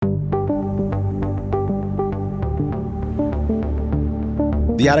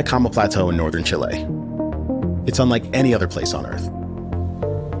The Atacama Plateau in Northern Chile. It's unlike any other place on Earth.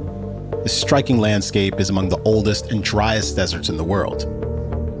 This striking landscape is among the oldest and driest deserts in the world.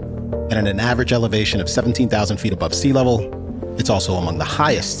 And at an average elevation of 17,000 feet above sea level, it's also among the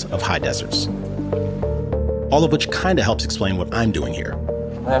highest of high deserts. All of which kind of helps explain what I'm doing here.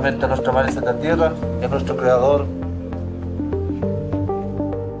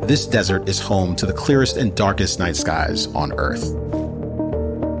 This desert is home to the clearest and darkest night skies on Earth.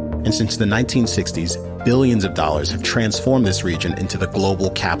 And since the 1960s, billions of dollars have transformed this region into the global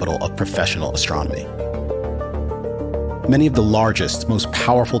capital of professional astronomy. Many of the largest, most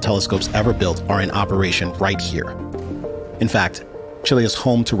powerful telescopes ever built are in operation right here. In fact, Chile is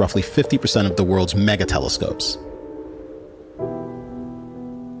home to roughly 50% of the world's mega telescopes.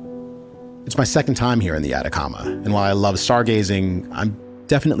 It's my second time here in the Atacama, and while I love stargazing, I'm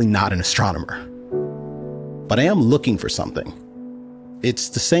definitely not an astronomer. But I am looking for something. It's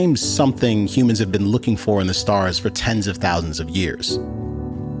the same something humans have been looking for in the stars for tens of thousands of years.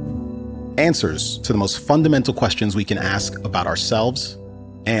 Answers to the most fundamental questions we can ask about ourselves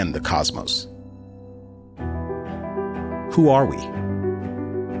and the cosmos. Who are we?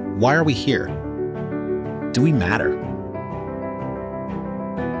 Why are we here? Do we matter?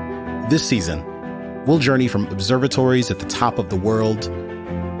 This season, we'll journey from observatories at the top of the world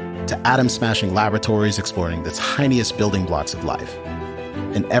to atom-smashing laboratories exploring the tiniest building blocks of life,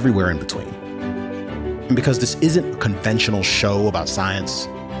 and everywhere in between. And because this isn't a conventional show about science,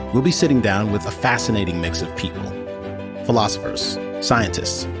 we'll be sitting down with a fascinating mix of people. Philosophers,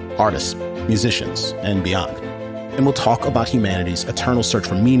 scientists, artists, musicians, and beyond. And we'll talk about humanity's eternal search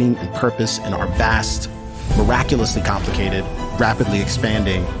for meaning and purpose in our vast, miraculously complicated, rapidly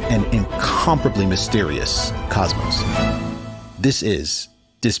expanding, and incomparably mysterious cosmos. This is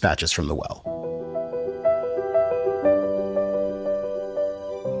Dispatches from the Well.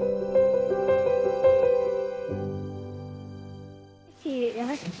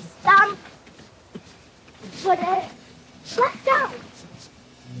 Stop. Let's go.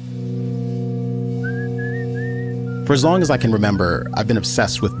 For as long as I can remember, I've been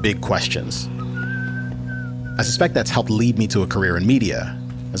obsessed with big questions. I suspect that's helped lead me to a career in media,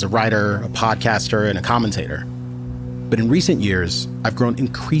 as a writer, a podcaster, and a commentator. But in recent years, I've grown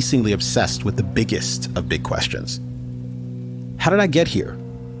increasingly obsessed with the biggest of big questions. How did I get here?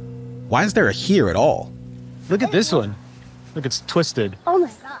 Why is there a here at all? Look at this one. Look, it's twisted. Oh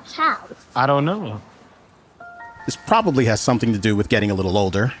my gosh, how? I don't know. This probably has something to do with getting a little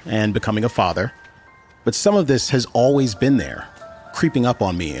older and becoming a father. But some of this has always been there, creeping up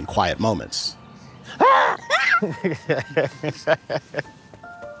on me in quiet moments.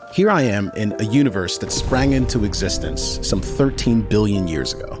 Here I am in a universe that sprang into existence some 13 billion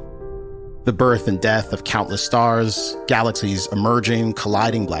years ago. The birth and death of countless stars, galaxies emerging,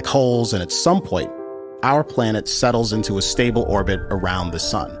 colliding black holes, and at some point, our planet settles into a stable orbit around the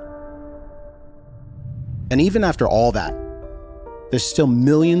sun. And even after all that, there's still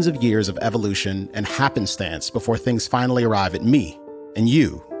millions of years of evolution and happenstance before things finally arrive at me and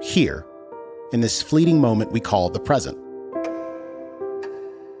you here in this fleeting moment we call the present.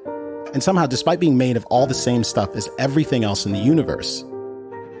 And somehow, despite being made of all the same stuff as everything else in the universe,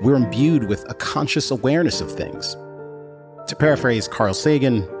 we're imbued with a conscious awareness of things. To paraphrase Carl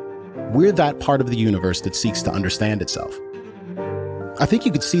Sagan, we're that part of the universe that seeks to understand itself. I think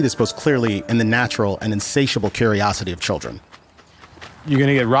you could see this most clearly in the natural and insatiable curiosity of children. You're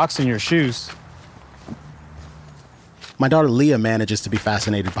gonna get rocks in your shoes. My daughter Leah manages to be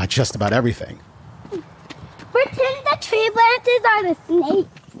fascinated by just about everything. Pretend the tree branches are the snake.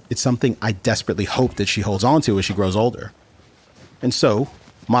 It's something I desperately hope that she holds on to as she grows older. And so,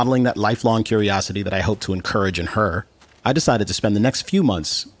 modeling that lifelong curiosity that I hope to encourage in her, I decided to spend the next few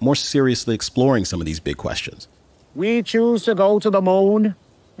months more seriously exploring some of these big questions. We choose to go to the moon,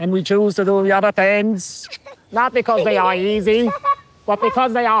 and we choose to do the other things, not because they are easy, but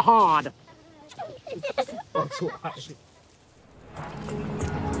because they are hard.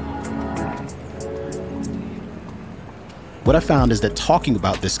 What I found is that talking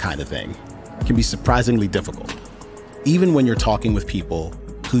about this kind of thing can be surprisingly difficult, even when you're talking with people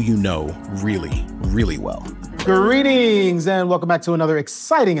who you know really, really well. Greetings, and welcome back to another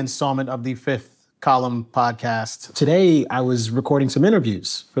exciting installment of the Fifth Column podcast. Today, I was recording some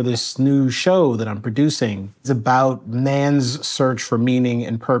interviews for this new show that I'm producing. It's about man's search for meaning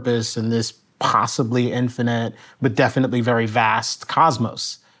and purpose in this possibly infinite, but definitely very vast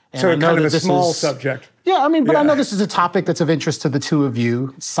cosmos. And So I know kind of that a this small is subject. Yeah, I mean, but I know this is a topic that's of interest to the two of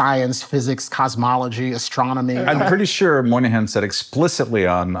you. Science, physics, cosmology, astronomy. I'm pretty sure Moynihan said explicitly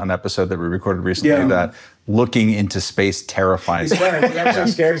on an episode that we recorded recently that looking into space terrifies me. It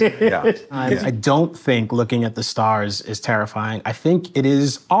actually scares me. Yeah. I don't think looking at the stars is terrifying. I think it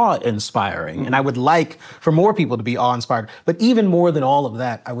is awe-inspiring. And I would like for more people to be awe-inspired. But even more than all of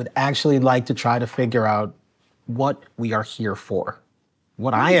that, I would actually like to try to figure out what we are here for.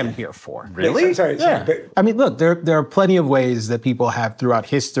 What I am here for. Really? Sorry. I mean, look, there are plenty of ways that people have throughout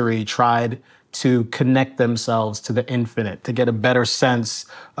history tried to connect themselves to the infinite, to get a better sense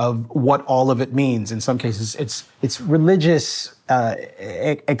of what all of it means. In some cases, it's religious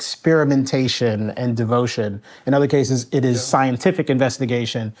experimentation and devotion. In other cases, it is scientific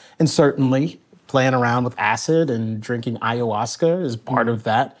investigation. And certainly, playing around with acid and drinking ayahuasca is part of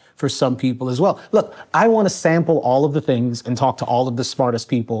that for some people as well. Look, I want to sample all of the things and talk to all of the smartest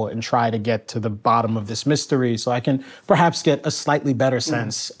people and try to get to the bottom of this mystery so I can perhaps get a slightly better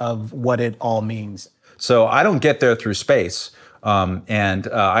sense of what it all means. So I don't get there through space. And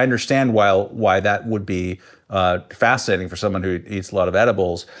I understand why that would be fascinating for someone who eats a lot of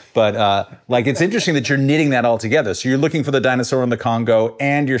edibles. But it's interesting that you're knitting that all together. So you're looking for the dinosaur in the Congo,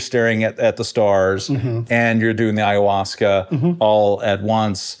 and you're staring at the stars, and you're doing the ayahuasca all at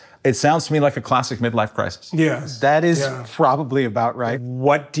once. It sounds to me like a classic midlife crisis. Yes. That is probably about right.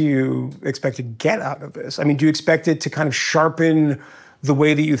 What do you expect to get out of this? I mean, do you expect it to kind of sharpen the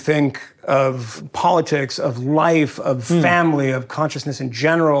way that you think of politics, of life, of family, of consciousness in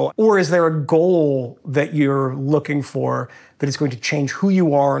general? Or is there a goal that you're looking for that is going to change who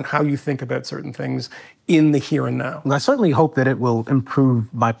you are and how you think about certain things in the here and now? I certainly hope that it will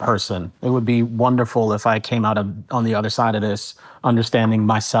improve my person. It would be wonderful if I came out on the other side of this understanding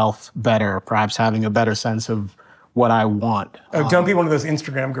myself better, perhaps having a better sense of what I want. Don't be one of those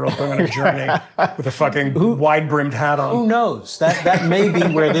Instagram girls going on a journey with a fucking wide-brimmed hat on. Who knows? That may be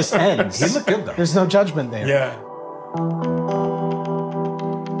where this ends. You look good, though. There's no judgment there. Yeah.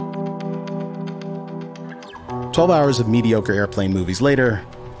 12 hours of mediocre airplane movies later,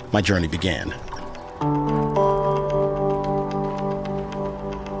 my journey began.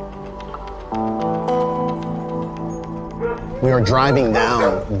 We are driving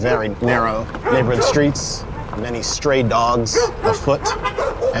down very narrow neighborhood streets, many stray dogs afoot,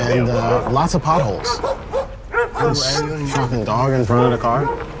 and lots of potholes. This fucking dog in front of the car.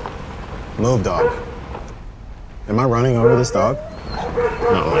 Move, dog. Am I running over this dog?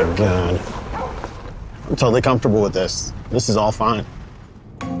 Oh my God. I'm totally comfortable with this. This is all fine.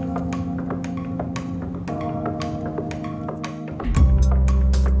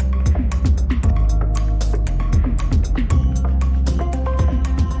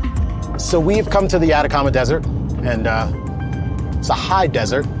 So we have come to the Atacama Desert, and it's a high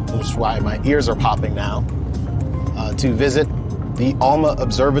desert, which is why my ears are popping now, to visit the ALMA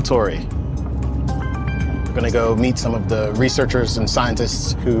Observatory. We're gonna go meet some of the researchers and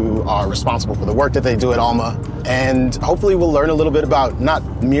scientists who are responsible for the work that they do at ALMA, and hopefully we'll learn a little bit about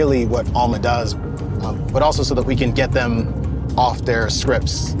not merely what ALMA does, but also so that we can get them off their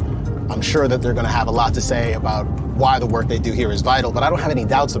scripts. I'm sure that they're gonna have a lot to say about why the work they do here is vital, but I don't have any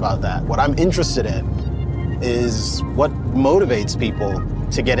doubts about that. What I'm interested in is what motivates people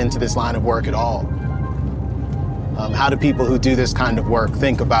to get into this line of work at all. How do people who do this kind of work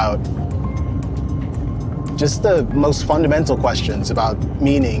think about just the most fundamental questions about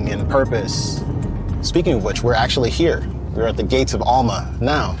meaning and purpose? Speaking of which, we're actually here. We're at the gates of ALMA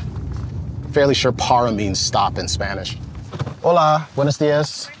now. Fairly sure para means stop in Spanish. Hola, buenos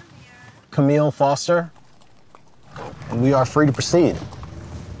dias. Kmele Foster. And we are free to proceed.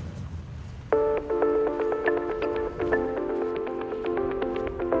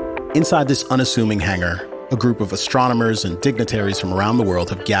 Inside this unassuming hangar, a group of astronomers and dignitaries from around the world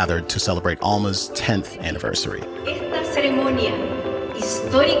have gathered to celebrate ALMA's 10th anniversary. Esta ceremonia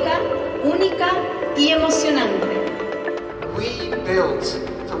histórica, única y emocionante. We built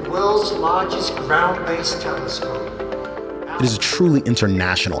the world's largest ground-based telescope. It is a truly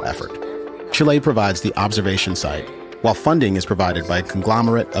international effort. Chile provides the observation site, while funding is provided by a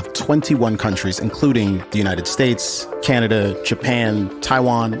conglomerate of 21 countries, including the United States, Canada, Japan,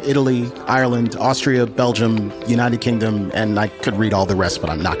 Taiwan, Italy, Ireland, Austria, Belgium, United Kingdom, and I could read all the rest, but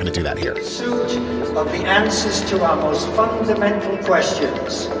I'm not going to do that here. Pursuit of the answers to our most fundamental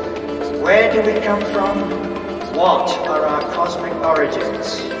questions. Where do we come from? What are our cosmic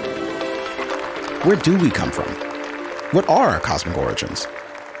origins? Where do we come from? What are our cosmic origins?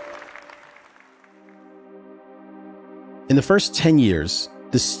 In the first 10 years,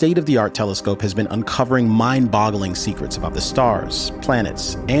 the state-of-the-art telescope has been uncovering mind-boggling secrets about the stars,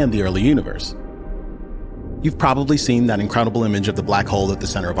 planets, and the early universe. You've probably seen that incredible image of the black hole at the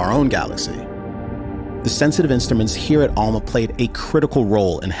center of our own galaxy. The sensitive instruments here at ALMA played a critical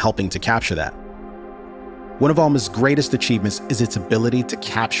role in helping to capture that. One of ALMA's greatest achievements is its ability to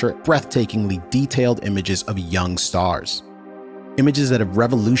capture breathtakingly detailed images of young stars. Images that have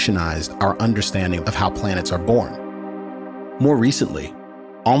revolutionized our understanding of how planets are born. More recently,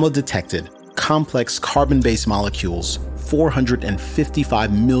 ALMA detected complex carbon-based molecules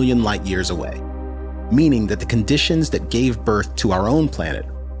 455 million light years away, meaning that the conditions that gave birth to our own planet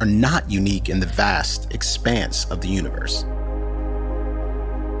are not unique in the vast expanse of the universe.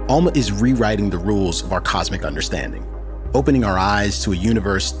 ALMA is rewriting the rules of our cosmic understanding, opening our eyes to a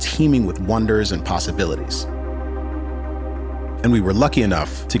universe teeming with wonders and possibilities. And we were lucky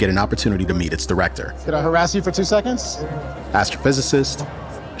enough to get an opportunity to meet its director. Could I harass you for 2 seconds? Astrophysicist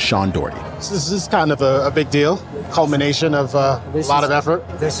Sean Doherty. This is kind of a big deal, culmination of a lot of effort.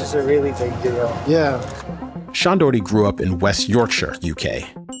 This is a really big deal. Yeah. Sean Doherty grew up in West Yorkshire, UK.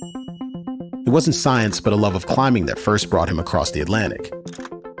 It wasn't science, but a love of climbing that first brought him across the Atlantic.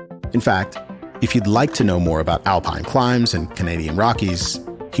 In fact, if you'd like to know more about alpine climbs and Canadian Rockies,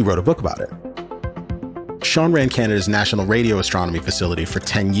 he wrote a book about it. Sean ran Canada's National Radio Astronomy Facility for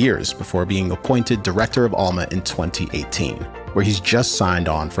 10 years before being appointed director of ALMA in 2018, where he's just signed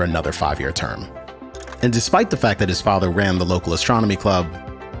on for another 5-year term. And despite the fact that his father ran the local astronomy club,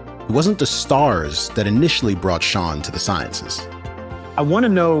 it wasn't the stars that initially brought Sean to the sciences. I want to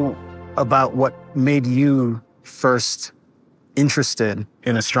know about what made you first interested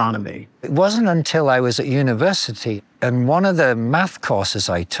in astronomy. It wasn't until I was at university, and one of the math courses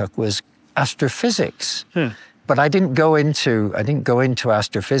I took was astrophysics. But I didn't go into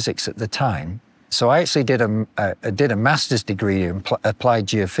astrophysics at the time. So I actually did a master's degree in applied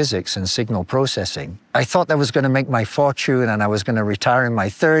geophysics and signal processing. I thought that was going to make my fortune, and I was going to retire in my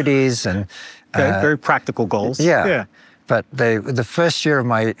 30s. And very practical goals. Yeah. But the first year of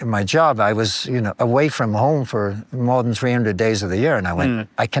my job, I was away from home for more than 300 days of the year, and I went,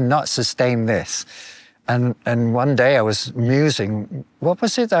 I cannot sustain this. And one day I was musing, what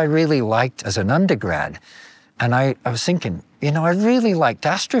was it I really liked as an undergrad? And I was thinking, I really liked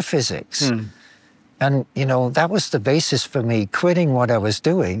astrophysics. And, that was the basis for me quitting what I was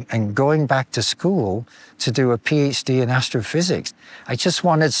doing and going back to school to do a PhD in astrophysics. I just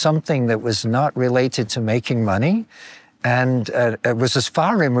wanted something that was not related to making money, and it was as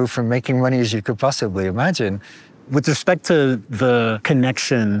far removed from making money as you could possibly imagine. With respect to the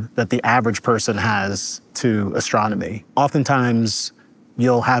connection that the average person has to astronomy, oftentimes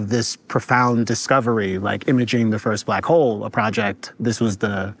you'll have this profound discovery, like imaging the first black hole, a project. This was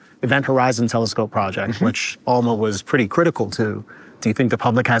the Event Horizon Telescope project, which ALMA was pretty critical to. Do you think the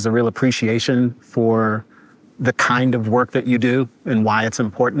public has a real appreciation for the kind of work that you do and why it's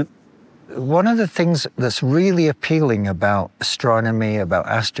important? One of the things that's really appealing about astronomy, about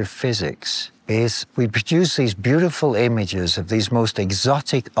astrophysics, is we produce these beautiful images of these most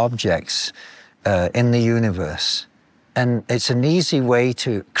exotic objects in the universe. And it's an easy way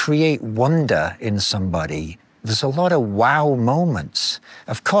to create wonder in somebody. There's a lot of wow moments.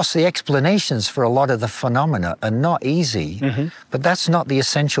 Of course, the explanations for a lot of the phenomena are not easy, but that's not the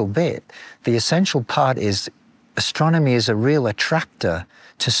essential bit. The essential part is astronomy is a real attractor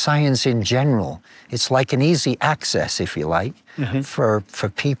to science in general. It's like an easy access, if you like, for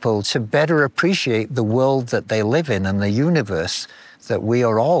people to better appreciate the world that they live in and the universe that we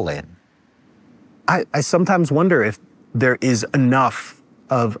are all in. I sometimes wonder if there is enough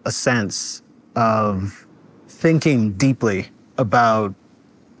of a sense of thinking deeply about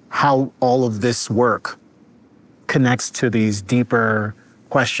how all of this work connects to these deeper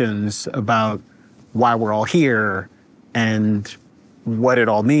questions about why we're all here and what it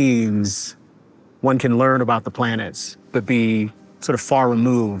all means. One can learn about the planets, but be sort of far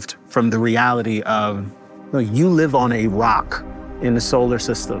removed from the reality of, you live on a rock in the solar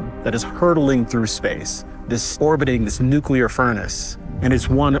system that is hurtling through space, orbiting this nuclear furnace, and it's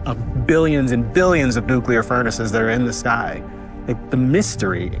one of billions and billions of nuclear furnaces that are in the sky. The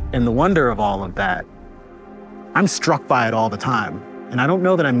mystery and the wonder of all of that, I'm struck by it all the time. And I don't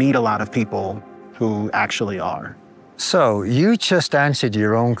know that I meet a lot of people who actually are. So you just answered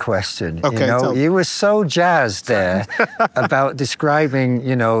your own question. Okay, you were so jazzed there about describing,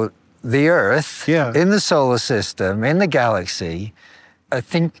 the Earth in the solar system, in the galaxy. I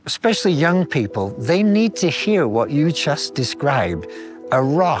think especially young people, they need to hear what you just described, a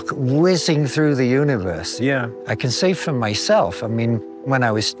rock whizzing through the universe. Yeah. I can say for myself, when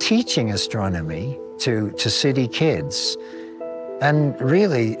I was teaching astronomy to city kids, and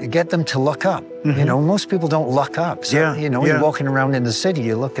really get them to look up. You know, most people don't look up. So, you know, you're walking around in the city,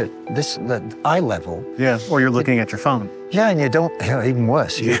 you look at this, the eye level. Yeah, or you're looking at your phone. Yeah, and you don't, even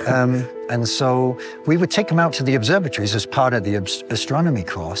worse. And so we would take them out to the observatories as part of the astronomy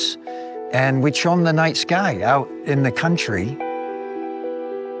course, and we'd show them the night sky out in the country.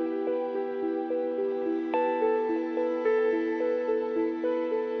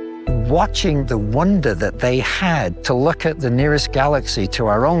 Watching the wonder that they had to look at the nearest galaxy to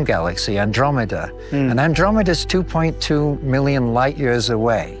our own galaxy, Andromeda. And Andromeda's 2.2 million light years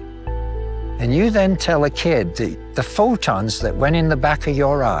away. And you then tell a kid that the photons that went in the back of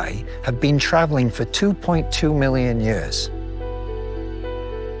your eye have been traveling for 2.2 million years.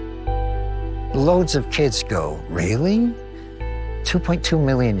 Loads of kids go, really? 2.2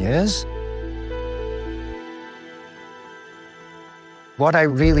 million years? What I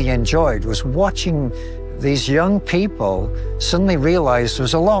really enjoyed was watching these young people suddenly realize there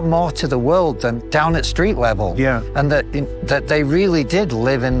was a lot more to the world than down at street level. Yeah. And that they really did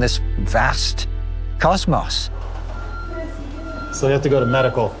live in this vast cosmos. So you have to go to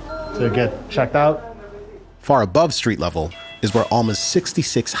medical to get checked out? Far above street level is where Alma's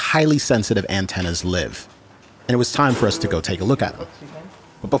 66 highly sensitive antennas live. And it was time for us to go take a look at them.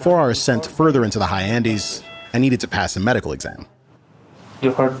 But before our ascent further into the high Andes, I needed to pass a medical exam.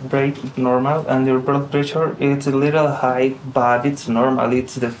 Your heart rate is normal and your blood pressure is a little high, but it's normal.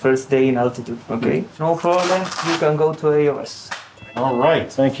 It's the first day in altitude, okay? No problem. You can go to AOS. All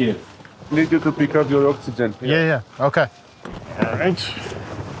right, thank you. Need you to pick up your oxygen. Yeah, okay. All right.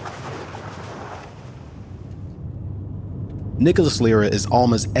 Nicholas Lira is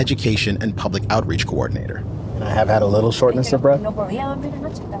Alma's education and public outreach coordinator. And I have had a little shortness of breath,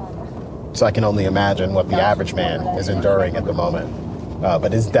 so I can only imagine what the average man is enduring at the moment.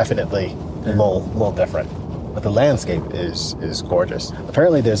 But it's definitely a little different. But the landscape is gorgeous.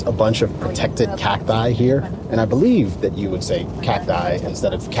 Apparently there's a bunch of protected cacti here, and I believe that you would say cacti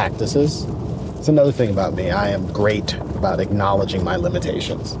instead of cactuses. It's another thing about me. I am great about acknowledging my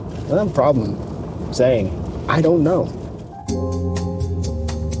limitations. I don't have a problem saying, I don't know.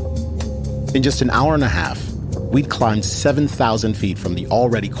 In just an hour and a half, we'd climbed 7,000 feet from the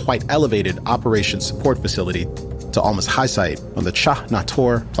already quite elevated operations support facility to Alma's high site on the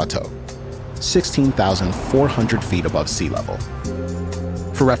Kmele Plateau, 16,400 feet above sea level.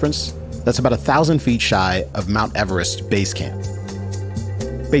 For reference, that's about 1,000 feet shy of Mount Everest base camp.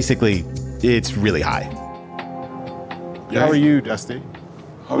 Basically, it's really high. How are you, Dusty?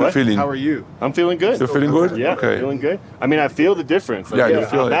 How are you feeling? How are you? I'm feeling good. You're feeling good? Yeah, Okay. feeling good. I mean, I feel the difference. Yeah, you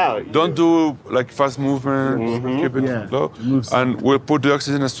feel now. it. Don't do like fast movement. Keep it low. And we'll put the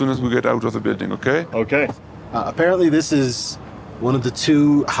oxygen as soon as we get out of the building, okay? Okay. Apparently this is one of the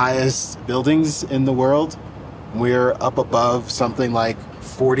 2 highest buildings in the world. We're up above something like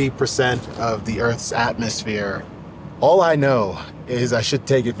 40% of the Earth's atmosphere. All I know is I should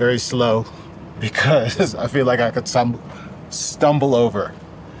take it very slow because I feel like I could stumble over.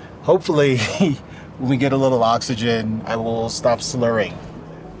 Hopefully, when we get a little oxygen, I will stop slurring.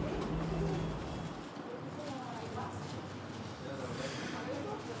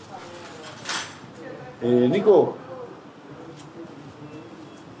 Nico.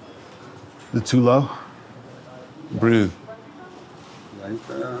 Is it too low? Breathe.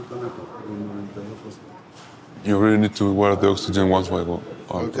 You really need to wear the oxygen once we go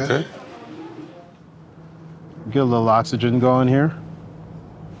out, okay? Get a little oxygen going here.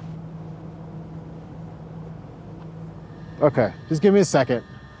 Okay, just give me a second.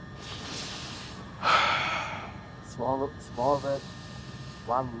 Small bit.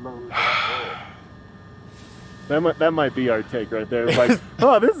 That might be our take right there. It's like,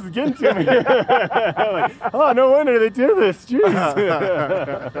 oh, this is getting to me. Like, oh, no wonder they do this.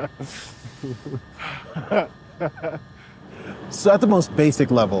 Jeez. So at the most basic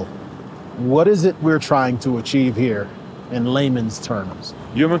level, what is it we're trying to achieve here in layman's terms?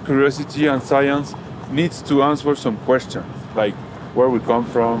 Human curiosity and science needs to answer some questions, like where we come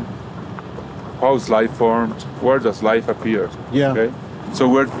from, how is life formed, where does life appear? Yeah. Okay? So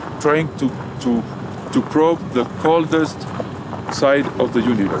we're trying to probe the coldest side of the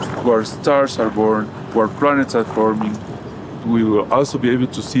universe, where stars are born, where planets are forming. We will also be able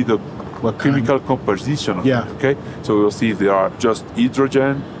to see the chemical composition of it, okay? So we'll see if they are just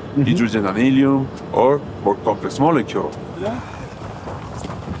hydrogen, hydrogen and helium, or more complex molecules.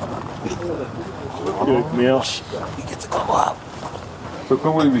 Good meal. You get to go up. So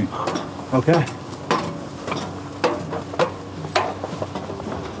come with me. Okay.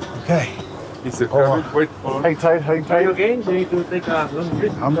 Okay. Is it coming? Wait. Hang tight. Are you okay? You need to take a little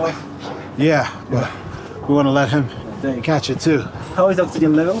bit. Yeah, but we want to let him Then you catch it too. How is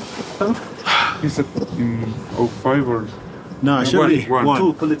oxygen level? Is it in 05 or? No, it should be one.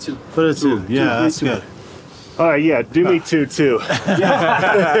 2, put it 2. Put it two. Yeah, that's good. All right, yeah, do me 2 too. Go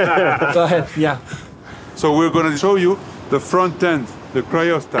ahead, yeah. So we're going to show you the front end, the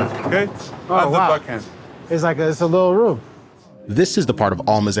cryostat, okay? Oh, and wow. the back end. It's like it's a little room. This is the part of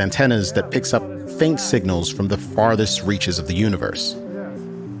ALMA's antennas that picks up faint signals from the farthest reaches of the universe.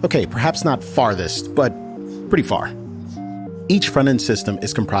 Okay, perhaps not farthest, but pretty far. Each front-end system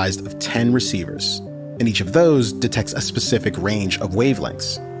is comprised of 10 receivers, and each of those detects a specific range of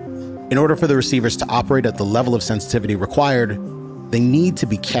wavelengths. In order for the receivers to operate at the level of sensitivity required, they need to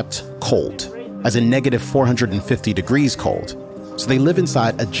be kept cold, as in negative 450 degrees cold. So they live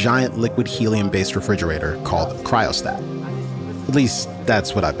inside a giant liquid helium-based refrigerator called cryostat. At least,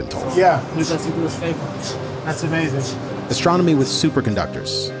 that's what I've been told. Yeah, that's amazing. Astronomy with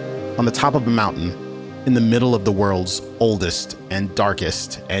superconductors, on the top of a mountain, in the middle of the world's oldest and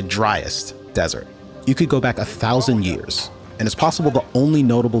darkest and driest desert. You could go back 1,000 years, and it's possible the only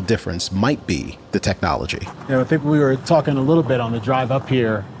notable difference might be the technology. You know, I think we were talking a little bit on the drive up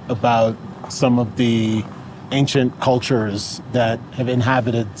here about some of the ancient cultures that have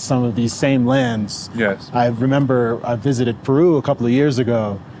inhabited some of these same lands. Yes. I remember I visited Peru a couple of years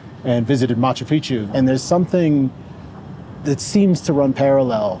ago and visited Machu Picchu, and there's something that seems to run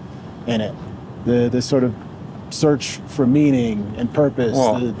parallel in it. The sort of search for meaning and purpose.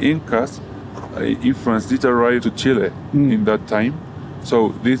 Well, Incas influence did arrive to Chile in that time. So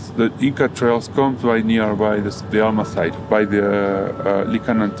the Inca trails come by nearby the Alma site, by the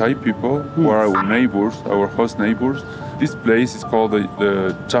Licanantay people, who are our neighbors, our host neighbors. This place is called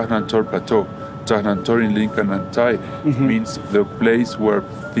the Chagnantor Plateau. Chagnantor in Licanantay means the place where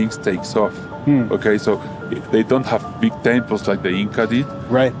things takes off. Okay, so they don't have big temples like the Inca did,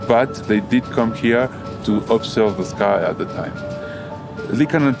 right? But they did come here to observe the sky at the time.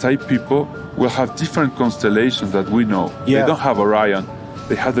 Licanantay people will have different constellations that we know. Yeah. They don't have Orion.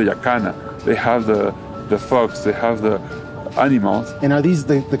 They have the Yacana. They have the fox. They have the animals. And are these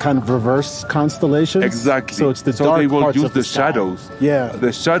the kind of reverse constellations? Exactly. So it's the so dark they will parts use of the sky. shadows. Yeah.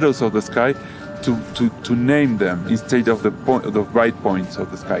 The shadows of the sky to name them instead of the bright points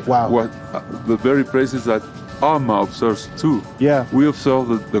of the sky. Wow. The very places that Alma observes too. Yeah. We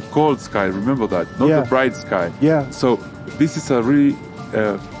observe the cold sky. Remember that, not the bright sky. Yeah. So this is a really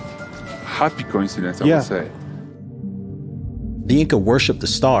happy coincidence, I would say. The Inca worshipped the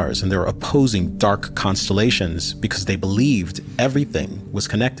stars and their opposing dark constellations because they believed everything was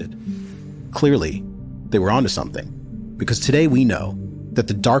connected. Clearly, they were onto something, because today we know that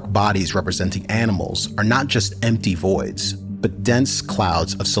the dark bodies representing animals are not just empty voids, but dense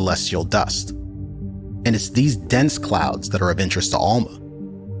clouds of celestial dust. And it's these dense clouds that are of interest to Alma,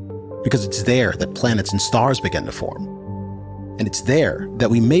 because it's there that planets and stars begin to form. And it's there that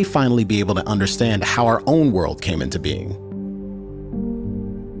we may finally be able to understand how our own world came into being.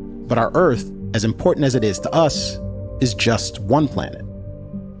 But our Earth, as important as it is to us, is just one planet.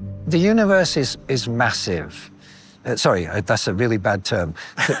 The universe is massive. Sorry, that's a really bad term.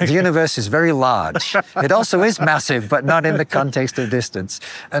 The universe is very large. It also is massive, but not in the context of distance.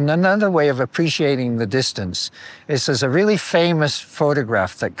 And another way of appreciating the distance is there's a really famous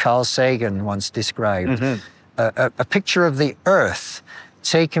photograph that Carl Sagan once described. A picture of the Earth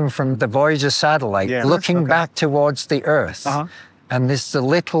taken from the Voyager satellite, looking back towards the Earth. And this the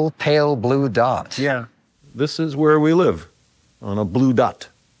little pale blue dot. Yeah. This is where we live, on a blue dot.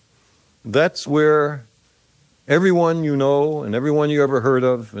 That's where everyone you know and everyone you ever heard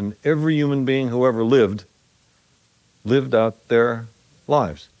of and every human being who ever lived out their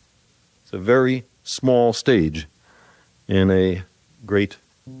lives. It's a very small stage in a great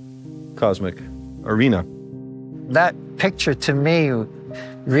cosmic arena. That picture to me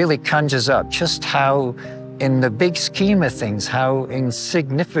really conjures up just how, in the big scheme of things, how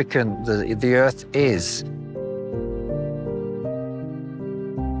insignificant the Earth is.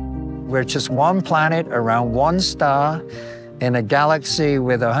 We're just one planet around one star in a galaxy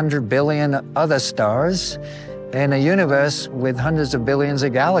with 100 billion other stars in a universe with hundreds of billions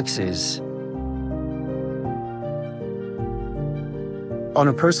of galaxies. On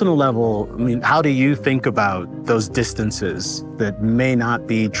a personal level, I mean, how do you think about those distances that may not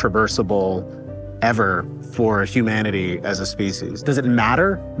be traversable ever for humanity as a species? Does it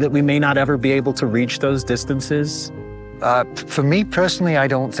matter that we may not ever be able to reach those distances? For me personally, I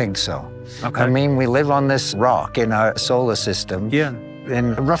don't think so. Okay. I mean, we live on this rock in our solar system. Yeah.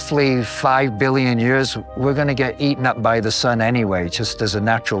 In roughly 5 billion years, we're going to get eaten up by the sun anyway, just as a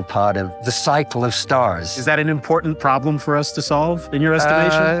natural part of the cycle of stars. Is that an important problem for us to solve, in your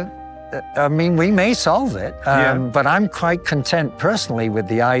estimation? I mean, we may solve it, but I'm quite content personally with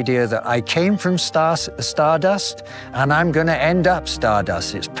the idea that I came from stardust and I'm going to end up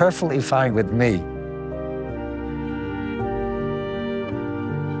stardust. It's perfectly fine with me.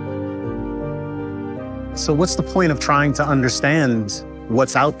 So what's the point of trying to understand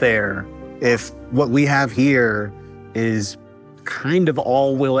what's out there if what we have here is kind of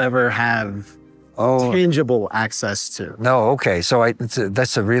all we'll ever have tangible access to? No, okay. So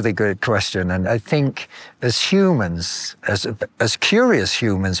that's a really good question. And I think as humans, as curious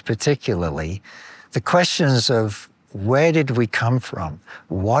humans particularly, the questions of where did we come from?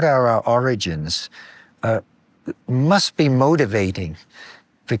 What are our origins? Must be motivating,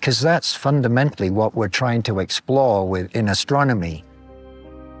 because that's fundamentally what we're trying to explore in astronomy.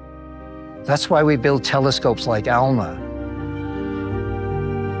 That's why we build telescopes like ALMA,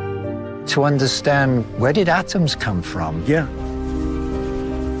 to understand where did atoms come from? Yeah.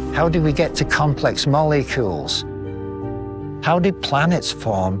 How did we get to complex molecules? How did planets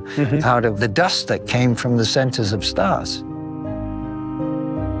form out of the dust that came from the centers of stars?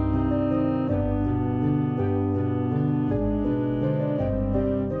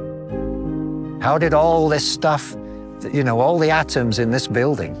 How did all this stuff, all the atoms in this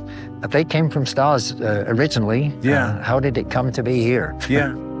building, they came from stars originally. Yeah. How did it come to be here?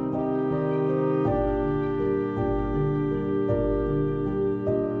 Yeah.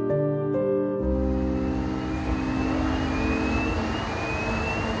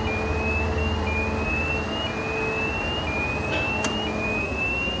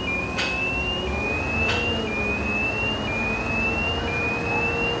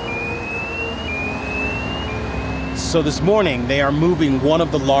 So this morning, they are moving one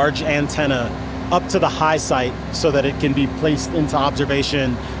of the large antenna up to the high site so that it can be placed into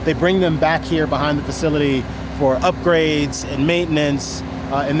observation. They bring them back here behind the facility for upgrades and maintenance,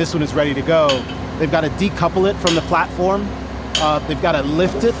 and this one is ready to go. They've got to decouple it from the platform. They've got to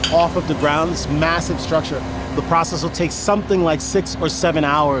lift it off of the ground, this massive structure. The process will take something like 6 or 7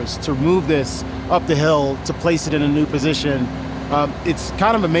 hours to move this up the hill to place it in a new position. It's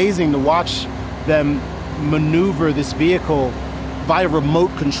kind of amazing to watch them maneuver this vehicle via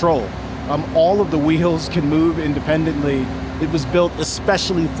remote control. All of the wheels can move independently. It was built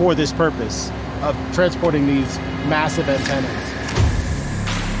especially for this purpose of transporting these massive antennas.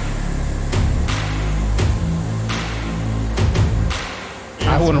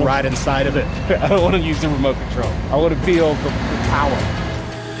 I want to ride inside of it. I don't want to use the remote control. I want to feel the power.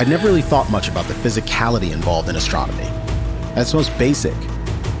 I'd never really thought much about the physicality involved in astronomy. At its most basic,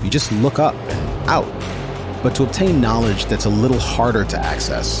 you just look up and out. But to obtain knowledge that's a little harder to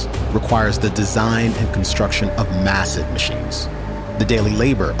access requires the design and construction of massive machines, the daily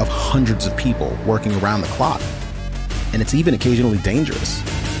labor of hundreds of people working around the clock, and it's even occasionally dangerous.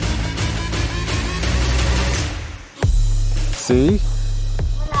 See?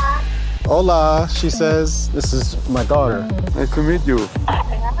 Hola, she says. This is my daughter. Nice to meet you.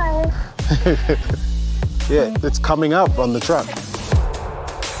 Yeah, it's coming up on the truck.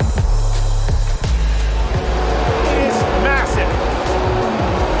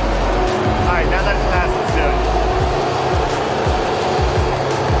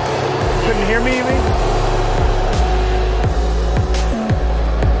 Hear me, you mean?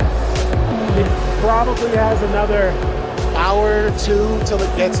 It probably has another hour or two till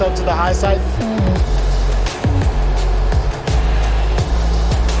it gets up to the high side.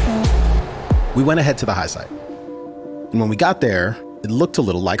 We went ahead to the high site. And when we got there, it looked a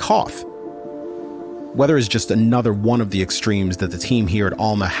little like Hoth. Weather is just another one of the extremes that the team here at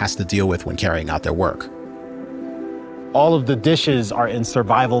ALMA has to deal with when carrying out their work. All of the dishes are in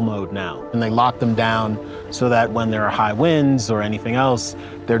survival mode now, and they lock them down so that when there are high winds or anything else,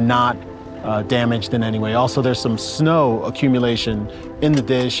 they're not damaged in any way. Also, there's some snow accumulation in the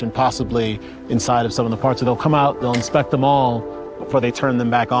dish and possibly inside of some of the parts. So they'll come out, they'll inspect them all before they turn them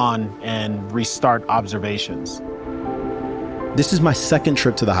back on and restart observations. This is my second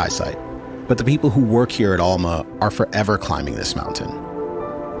trip to the high site, but the people who work here at ALMA are forever climbing this mountain.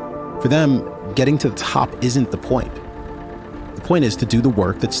 For them, getting to the top isn't the point. The point is to do the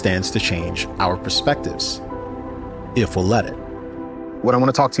work that stands to change our perspectives, if we'll let it. What I want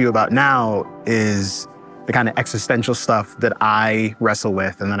to talk to you about now is the kind of existential stuff that I wrestle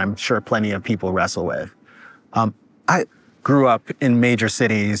with and that I'm sure plenty of people wrestle with. I grew up in major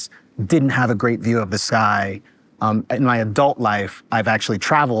cities, didn't have a great view of the sky. In my adult life, I've actually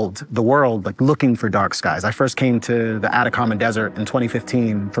traveled the world looking for dark skies. I first came to the Atacama Desert in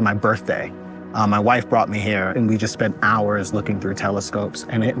 2015 for my birthday. My wife brought me here, and we just spent hours looking through telescopes,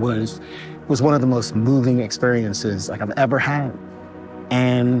 and it was one of the most moving experiences I've ever had.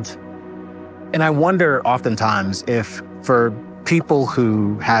 And And I wonder oftentimes if for people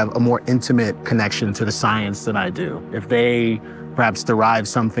who have a more intimate connection to the science than I do, if they perhaps derive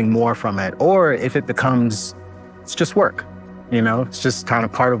something more from it, or if it becomes, it's just work, it's just kind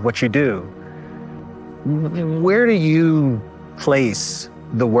of part of what you do. Where do you place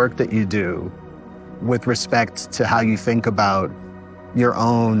the work that you do with respect to how you think about your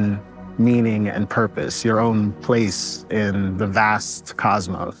own meaning and purpose, your own place in the vast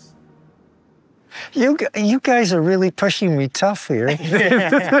cosmos? You guys are really pushing me tough here.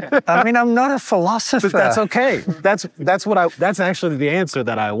 I mean, I'm not a philosopher. But that's okay. That's actually the answer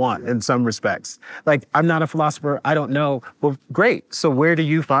that I want in some respects. Like, I'm not a philosopher. I don't know. Well, great. So where do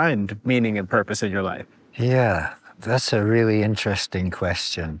you find meaning and purpose in your life? Yeah, that's a really interesting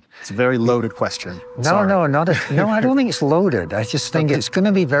question. It's a very loaded question. No, I don't think it's loaded. I just think it's going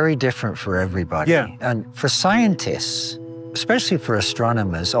to be very different for everybody. Yeah. And for scientists, especially for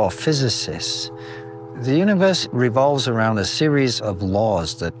astronomers or physicists, the universe revolves around a series of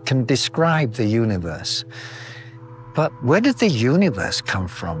laws that can describe the universe. But where did the universe come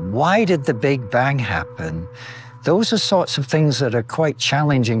from? Why did the Big Bang happen? Those are sorts of things that are quite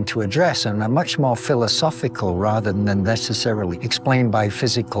challenging to address and are much more philosophical rather than necessarily explained by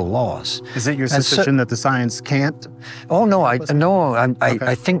physical laws. Is it your suspicion that the science can't? Oh, no, I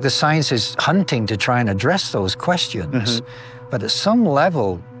think the science is hunting to try and address those questions. Mm-hmm. But at some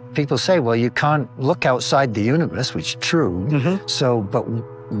level, people say, well, you can't look outside the universe, which is true. Mm-hmm. So, but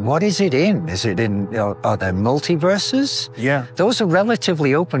what is it in? Is it in, are there multiverses? Yeah. Those are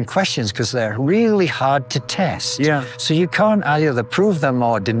relatively open questions because they're really hard to test. Yeah. So you can't either prove them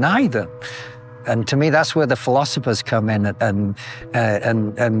or deny them. And to me, that's where the philosophers come in and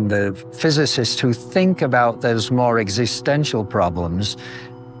the physicists who think about those more existential problems.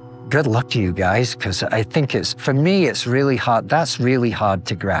 Good luck to you guys, because I think for me, it's really hard. That's really hard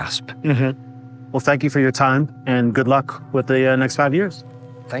to grasp. Mm-hmm. Well, thank you for your time and good luck with the next 5 years.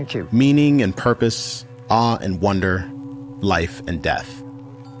 Thank you. Meaning and purpose, awe and wonder, life and death.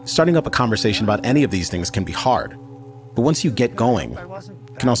 Starting up a conversation about any of these things can be hard, but once you get going,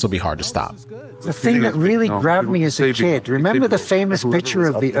 it can also be hard to stop. The thing that really grabbed me as a kid, remember the famous picture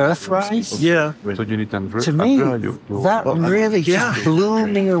of the Earthrise? Yeah. To me, that really just blew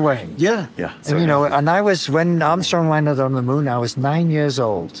me away. Yeah. And, and I was, when Armstrong landed on the moon, I was 9 years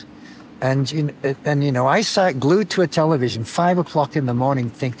old. And I sat glued to a television 5 o'clock in the morning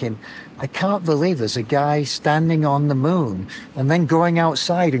thinking, I can't believe there's a guy standing on the moon, and then going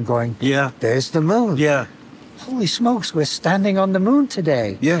outside and going, there's the moon. Yeah. Holy smokes, we're standing on the moon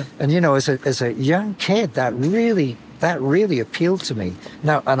today. Yeah. And, as a young kid, that really appealed to me.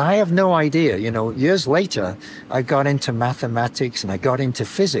 Now, and I have no idea, years later, I got into mathematics and I got into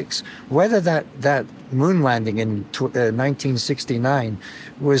physics. Whether that moon landing in 1969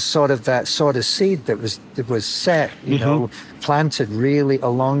 was sort of that sort of seed that was set, planted really a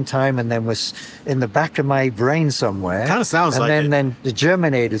long time and then was in the back of my brain somewhere. Kind of sounds like it. And then it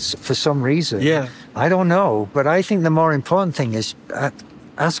germinated for some reason. Yeah. I don't know, but I think the more important thing is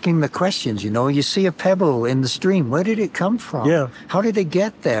asking the questions. You see a pebble in the stream. Where did it come from? Yeah. How did it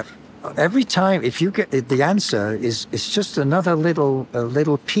get there? Every time, if you get the answer, it's just another little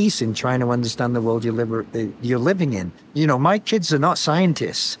piece in trying to understand the world you're living in. My kids are not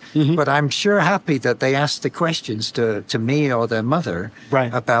scientists, but I'm sure happy that they ask the questions to me or their mother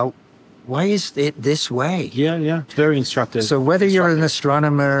about why is it this way? Yeah. Very instructive. So whether you're an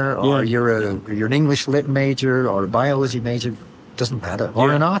astronomer or you're an English lit major or a biology major, doesn't matter.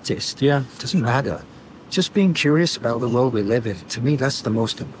 Or an artist. Yeah. Doesn't matter. Just being curious about the world we live in. To me, that's the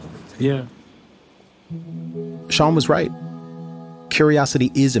most important thing. Yeah. Sean was right.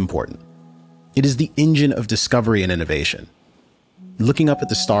 Curiosity is important. It is the engine of discovery and innovation. Looking up at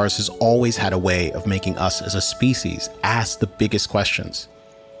the stars has always had a way of making us as a species ask the biggest questions,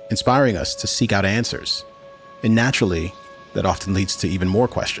 inspiring us to seek out answers. And naturally, that often leads to even more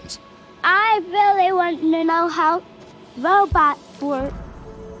questions. I really want to know how robots work.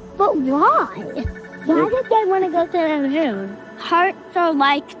 But why? Why did they want to go to the moon? Hearts are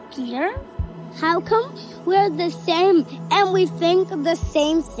like gears? How come we're the same and we think the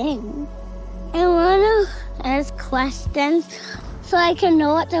same thing? I want to ask questions so I can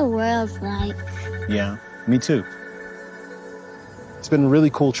know what the world's like. Yeah, me too. It's been a really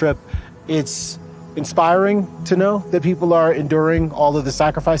cool trip. It's inspiring to know that people are enduring all of the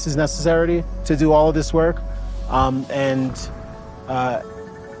sacrifices necessary to do all of this work.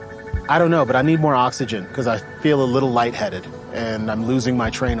 I don't know, but I need more oxygen because I feel a little lightheaded and I'm losing my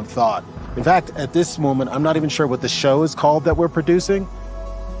train of thought. In fact, at this moment, I'm not even sure what the show is called that we're producing.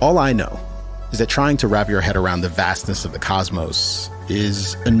 All I know is that trying to wrap your head around the vastness of the cosmos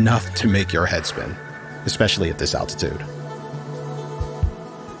is enough to make your head spin, especially at this altitude.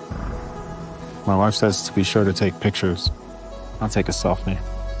 My wife says to be sure to take pictures. I'll take a selfie.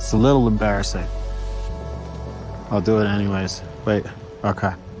 It's a little embarrassing. I'll do it anyways. Wait,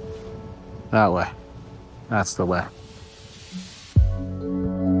 okay. That way. That's the way.